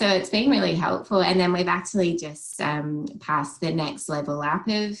so it's been really helpful. And then we've actually just passed the next level up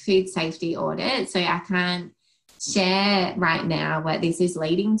of food safety audit. So I can't share right now what this is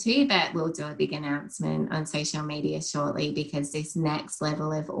leading to, but we'll do a big announcement on social media shortly, because this next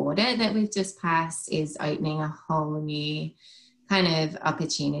level of audit that we've just passed is opening a whole new kind of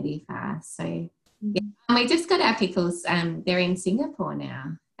opportunity for us. So yeah. And we just got our pickles, they're in Singapore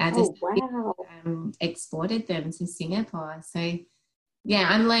now. Exported them to Singapore. So yeah,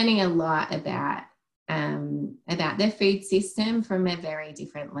 I'm learning a lot about the food system from a very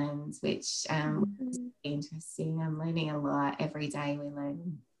different lens, which is interesting. I'm learning a lot every day. We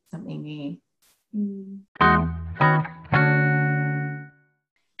learn something new. And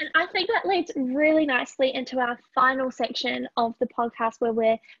I think that leads really nicely into our final section of the podcast, where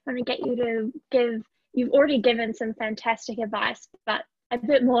we're going to get you to you've already given some fantastic advice, but a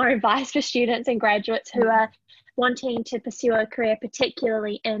bit more advice for students and graduates who are wanting to pursue a career,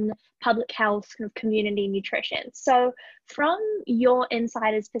 particularly in public health and community nutrition. So from your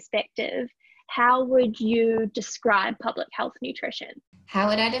insider's perspective, how would you describe public health nutrition? How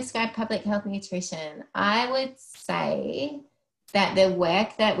would I describe public health nutrition? I would say that the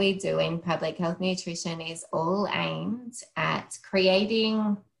work that we do in public health nutrition is all aimed at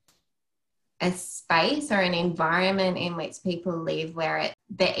creating a space or an environment in which people live where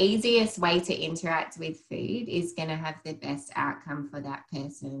the easiest way to interact with food is going to have the best outcome for that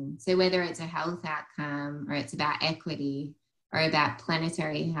person. So whether it's a health outcome or it's about equity or about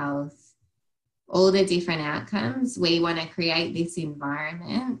planetary health, all the different outcomes, we want to create this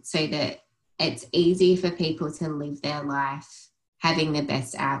environment so that it's easy for people to live their life having the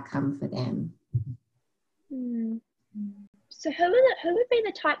best outcome for them. So who would be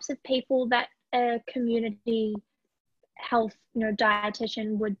the types of people that a community health,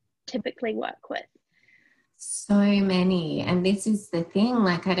 dietitian would typically work with? So many, and this is the thing.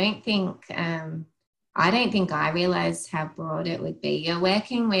 Like, I don't think I realised how broad it would be. You're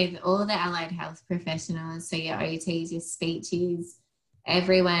working with all the allied health professionals, so your OTs, your speeches,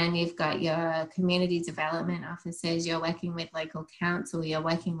 everyone. You've got your community development officers. You're working with local council. You're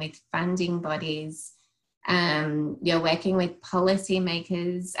working with funding bodies. You're working with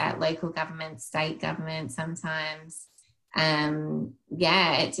policymakers at local government, state government sometimes.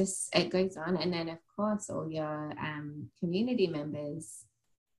 It goes on. And then, of course, all your community members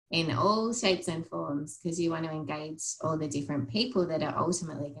in all shapes and forms, because you want to engage all the different people that are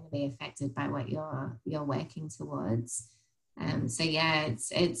ultimately going to be affected by what you're working towards.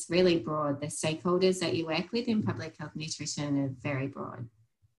 It's really broad. The stakeholders that you work with in public health nutrition are very broad.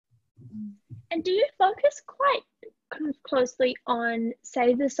 And do you focus quite kind of closely on,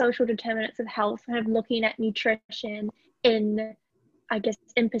 say, the social determinants of health, kind of looking at nutrition in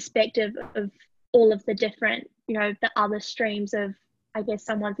perspective of all of the different, the other streams of,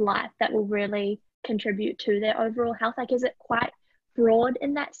 someone's life that will really contribute to their overall health? Like, is it quite broad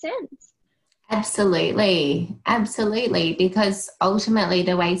in that sense? Absolutely. Because ultimately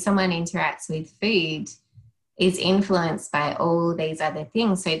the way someone interacts with food is influenced by all these other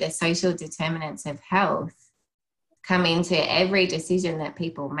things. So the social determinants of health come into every decision that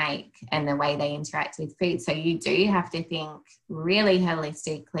people make and the way they interact with food. So you do have to think really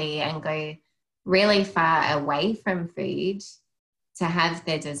holistically and go really far away from food to have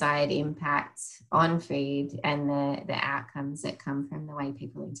the desired impact on food and the outcomes that come from the way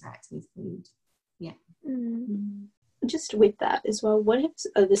people interact with food. Yeah. Just with that as well, what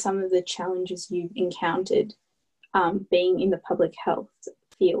are some of the challenges you've encountered being in the public health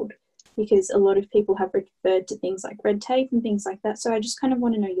field? Because a lot of people have referred to things like red tape and things like that. So I just kind of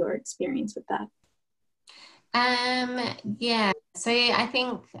want to know your experience with that. Yeah. So I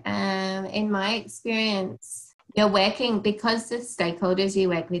think in my experience, you're working, because the stakeholders you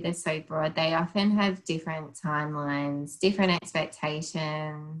work with are so broad, they often have different timelines, different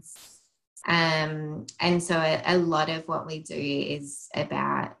expectations. And so a lot of what we do is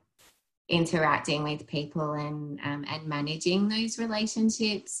about interacting with people and managing those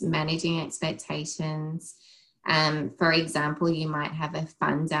relationships, managing expectations. For example, you might have a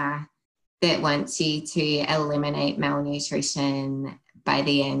funder that wants you to eliminate malnutrition by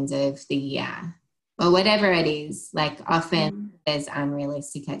the end of the year, or whatever it is. Like, often there's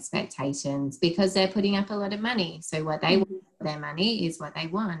unrealistic expectations because they're putting up a lot of money. So what they want for their money is what they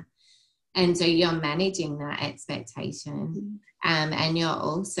want. And so you're managing that expectation, and you're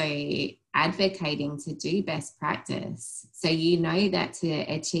also advocating to do best practice. So you know that to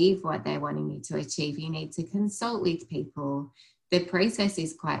achieve what they're wanting you to achieve, you need to consult with people. The process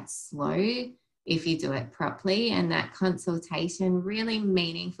is quite slow if you do it properly, and that consultation, really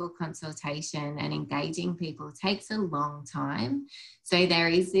meaningful consultation and engaging people, takes a long time. So there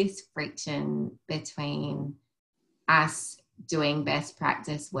is this friction between us doing best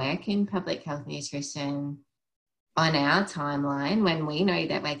practice work in public health nutrition on our timeline when we know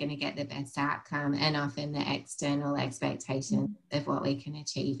that we're going to get the best outcome, and often the external expectations of what we can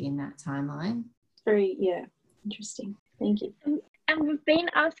achieve in that timeline. Very, interesting. Thank you. And we've been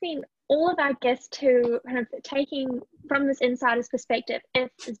asking all of our guests to kind of, taking from this insider's perspective,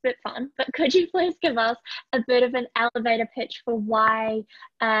 it's a bit fun, but could you please give us a bit of an elevator pitch for why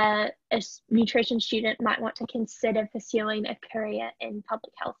a nutrition student might want to consider pursuing a career in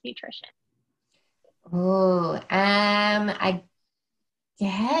public health nutrition? I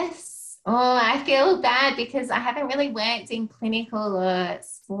guess. I feel bad because I haven't really worked in clinical or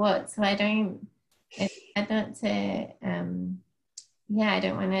sports, so I don't want to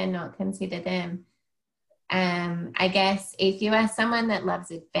not consider them. I guess if you are someone that loves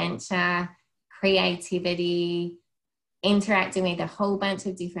adventure, creativity, interacting with a whole bunch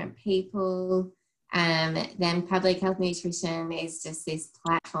of different people, then public health nutrition is just this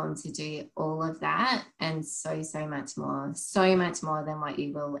platform to do all of that, and so much more than what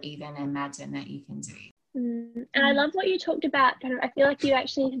you will even imagine that you can do. And I love what you talked about. Kind of, I feel like you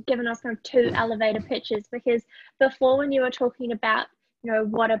actually have given us kind of two elevator pitches, because before, when you were talking about,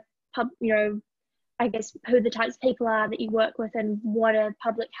 what a I guess who the types of people are that you work with and what a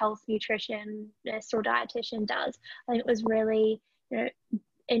public health nutritionist or dietitian does, I think it was really,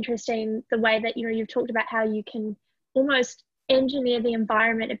 interesting the way that, you've talked about how you can almost engineer the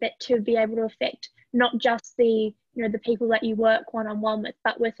environment a bit to be able to affect not just the, the people that you work one-on-one with,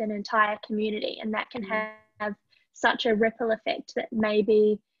 but with an entire community. And that can have such a ripple effect that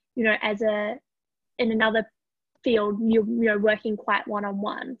maybe, in another field, you're working quite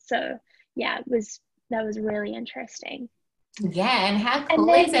one-on-one. So yeah, that was really interesting. Yeah, and how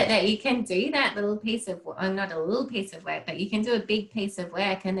cool is it that you can do that little piece of, not a little piece of work, but you can do a big piece of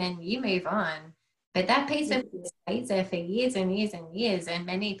work and then you move on. But that piece of work stays there for years and years and years, and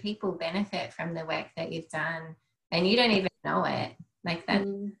many people benefit from the work that you've done and you don't even know it. Like, that's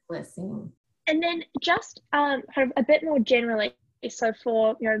the coolest thing. And then just kind of a bit more generally, so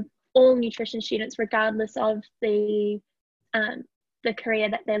for, all nutrition students, regardless of the career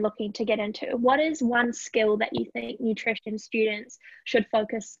that they're looking to get into, what is one skill that you think nutrition students should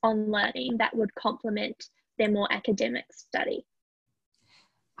focus on learning that would complement their more academic study?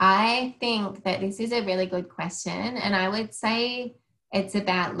 I think that this is a really good question, and I would say it's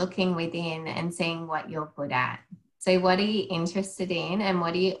about looking within and seeing what you're good at. So what are you interested in and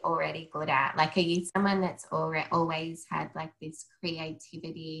what are you already good at? Like, are you someone that's always had like this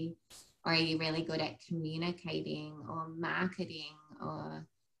creativity, or are you really good at communicating or marketing, or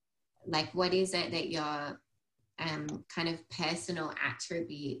like what is it that your kind of personal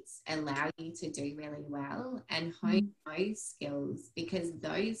attributes allow you to do really well, and hone those skills, because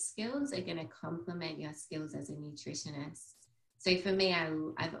those skills are going to complement your skills as a nutritionist. So for me,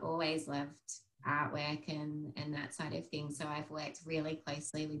 I've always loved artwork and that side of things. So I've worked really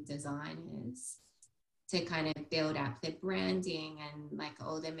closely with designers to kind of build up the branding and like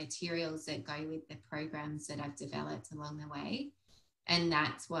all the materials that go with the programs that I've developed along the way. And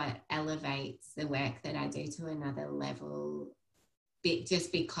that's what elevates the work that I do to another level,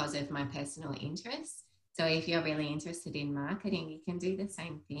 just because of my personal interests. So if you're really interested in marketing, you can do the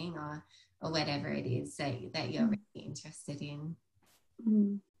same thing, or whatever it is that you're really interested in.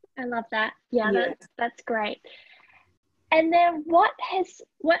 I love that. Yeah. That's great. And then what has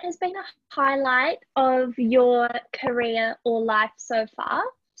been a highlight of your career or life so far?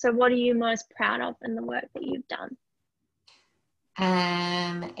 So what are you most proud of in the work that you've done?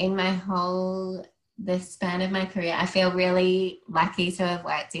 In the span of my career, I feel really lucky to have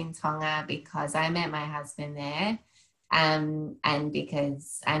worked in Tonga because I met my husband there, and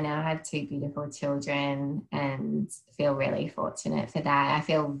because I now have 2 beautiful children and feel really fortunate for that. I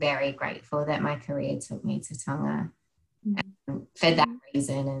feel very grateful that my career took me to Tonga for that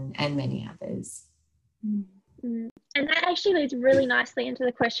reason and many others. And that actually leads really nicely into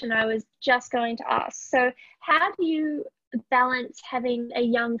the question I was just going to ask. So how do you balance having a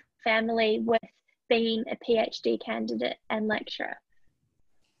young family with being a PhD candidate and lecturer?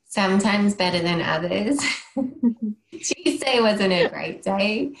 Sometimes better than others. Tuesday wasn't a great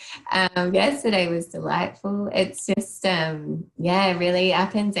day. Yesterday was delightful. It's just, really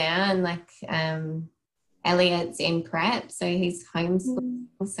up and down. Like Elliot's in prep, so he's homeschooled.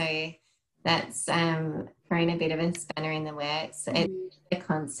 So that's thrown a bit of a spanner in the works. It's a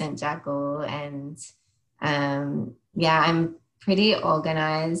constant juggle, and I'm pretty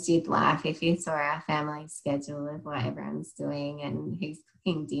organised. You'd laugh if you saw our family schedule of what everyone's doing and who's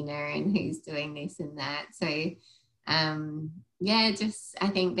cooking dinner and who's doing this and that. So, just I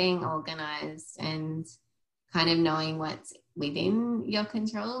think being organised and kind of knowing what's within your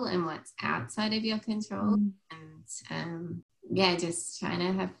control and what's outside of your control, and just trying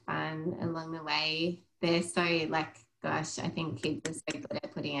to have fun along the way. They're so I think kids are so good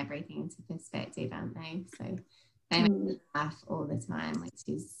at putting everything into perspective, aren't they? So they make me laugh all the time, which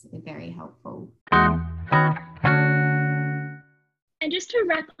is very helpful. And just to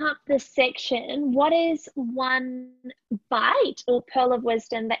wrap up this section, what is one bite or pearl of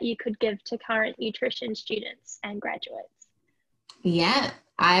wisdom that you could give to current nutrition students and graduates? Yeah,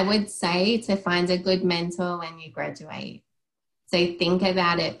 I would say to find a good mentor when you graduate. So think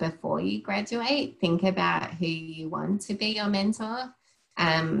about it before you graduate. Think about who you want to be your mentor.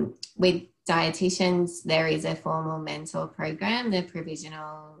 With dietitians, there is a formal mentor program, the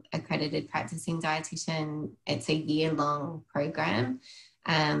Provisional Accredited Practicing Dietitian. It's a year-long program.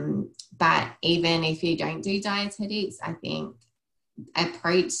 But even if you don't do dietetics, I think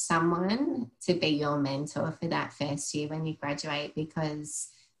approach someone to be your mentor for that first year when you graduate, because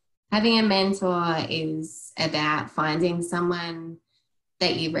having a mentor is about finding someone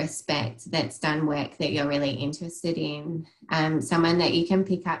that you respect, that's done work that you're really interested in, someone that you can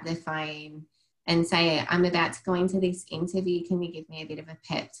pick up the phone and say, I'm about to go into this interview, can you give me a bit of a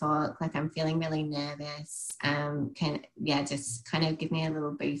pep talk? Like, I'm feeling really nervous. Just kind of give me a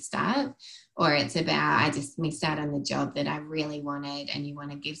little boost up. Or it's about, I just missed out on the job that I really wanted, and you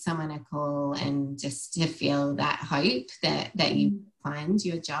want to give someone a call and just to feel that hope that you find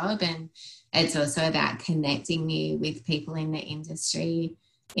your job. And it's also about connecting you with people in the industry,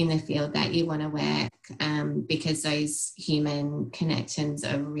 in the field that you want to work, because those human connections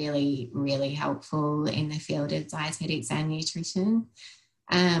are really, really helpful in the field of dietetics and nutrition.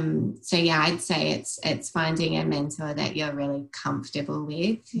 I'd say it's finding a mentor that you're really comfortable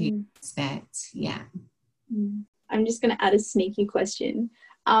with, who you respect. I'm just going to add a sneaky question.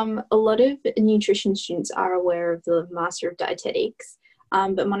 A lot of nutrition students are aware of the Master of Dietetics,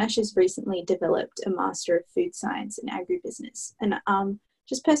 but Monash has recently developed a Master of Food Science and Agribusiness, and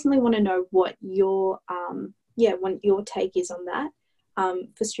just personally want to know what your take is on that,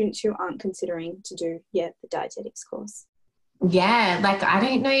 for students who aren't considering to do the dietetics course. I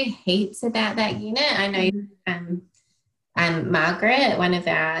don't know heaps about that unit. I know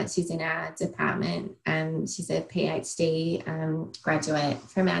Margaret, she's in our department, she's a PhD graduate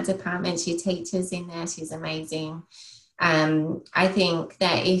from our department. She teaches in there. She's amazing. I think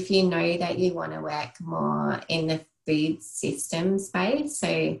that if you know that you want to work more in the food system space,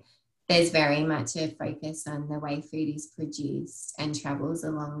 so there's very much a focus on the way food is produced and travels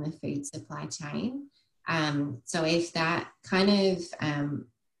along the food supply chain. So if that kind of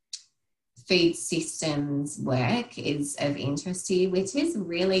food systems work is of interest to you, which is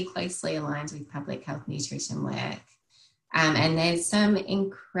really closely aligned with public health nutrition work, And there's some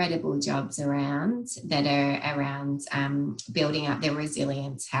incredible jobs around that are around building up the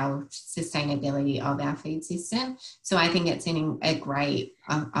resilience, health, sustainability of our food system. So I think it's a great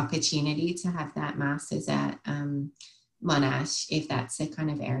opportunity to have that master's at Monash, if that's the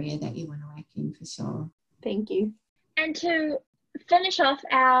kind of area that you want to work in, for sure. Thank you. And to finish off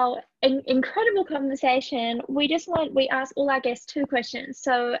our incredible conversation, we ask all our guests 2 questions.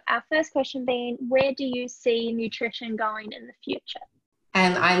 So our first question being, where do you see nutrition going in the future?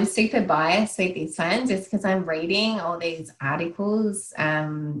 I'm super biased with this one just because I'm reading all these articles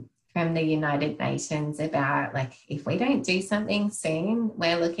from the United Nations about, like, if we don't do something soon,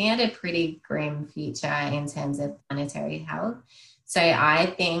 we're looking at a pretty grim future in terms of planetary health. So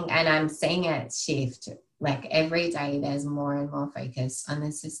I think, and I'm seeing it shift, like every day there's more and more focus on the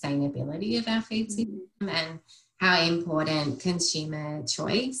sustainability of our food system and how important consumer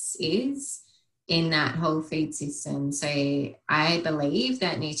choice is in that whole food system. So I believe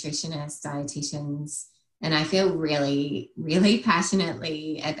that nutritionists, dietitians, and I feel really, really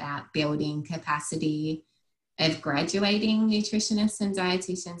passionately about building capacity of graduating nutritionists and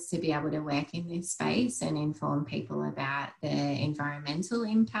dietitians to be able to work in this space and inform people about the environmental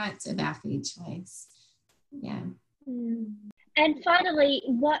impact of our food choice. Yeah. And finally,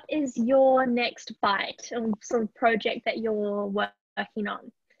 what is your next bite or sort of project that you're working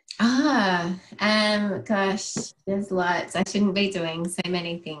on? Gosh, there's lots. I shouldn't be doing so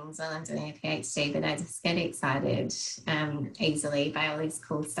many things while I'm doing a PhD, but I just get excited easily by all this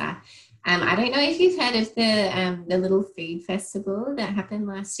cool stuff. I don't know if you've heard of the little food festival that happened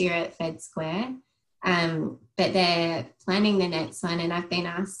last year at Fed Square. But they're planning the next one, and I've been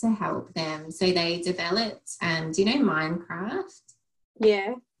asked to help them. So they developed, do you know Minecraft?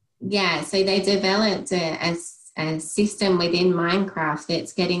 Yeah. Yeah, so they developed a system within Minecraft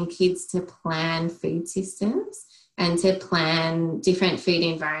that's getting kids to plan food systems and to plan different food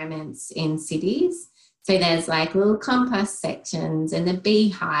environments in cities. So there's like little compost sections and the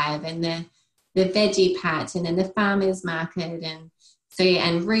beehive and the veggie patch and then the farmer's market and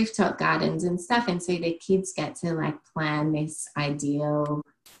rooftop gardens and stuff. And so the kids get to like plan this ideal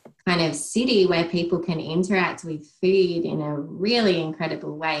kind of city where people can interact with food in a really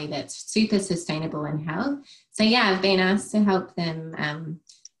incredible way that's super sustainable and health. So yeah, I've been asked to help them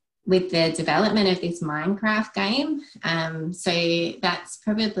with the development of this Minecraft game. So that's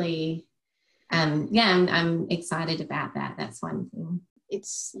probably, I'm excited about that. That's one thing.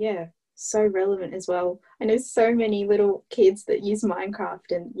 It's, so relevant as well. I know so many little kids that use Minecraft,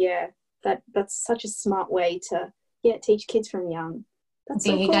 and that's such a smart way to teach kids from young. That's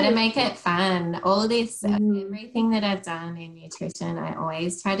so cool. You got to make it fun. All this, everything that I've done in nutrition, I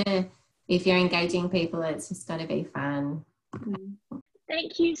always try to, if you're engaging people, it's just got to be fun.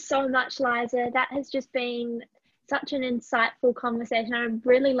 Thank you so much, Liza. That has just been such an insightful conversation. I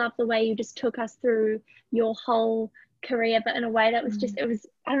really love the way you just took us through your whole career, but in a way that was just, it was,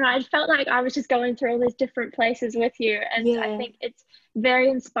 I don't know, I felt like I was just going through all these different places with you. And I think it's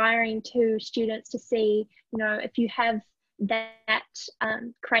very inspiring to students to see, you know, if you have that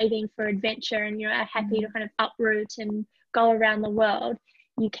craving for adventure and you're happy to kind of uproot and go around the world,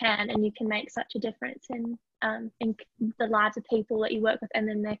 you can make such a difference in the lives of people that you work with and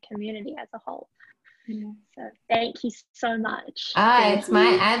in their community as a whole. So thank you so much. It's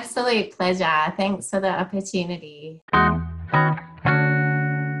my absolute pleasure. Thanks for the opportunity.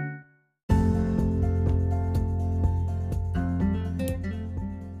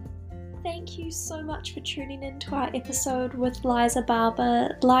 Thank you so much for tuning in to our episode with Liza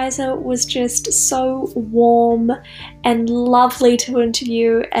Barbour. Liza was just so warm and lovely to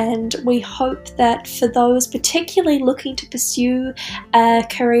interview, and we hope that for those particularly looking to pursue a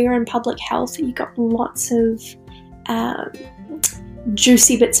career in public health, you got lots of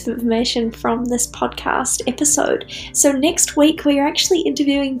juicy bits of information from this podcast episode. So next week we are actually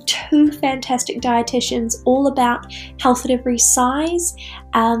interviewing 2 fantastic dietitians all about health at every size,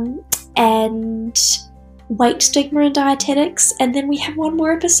 and weight stigma and dietetics, and then we have one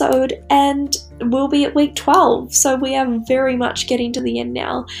more episode and we'll be at week 12. So we are very much getting to the end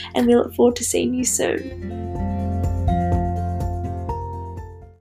now, and we look forward to seeing you soon.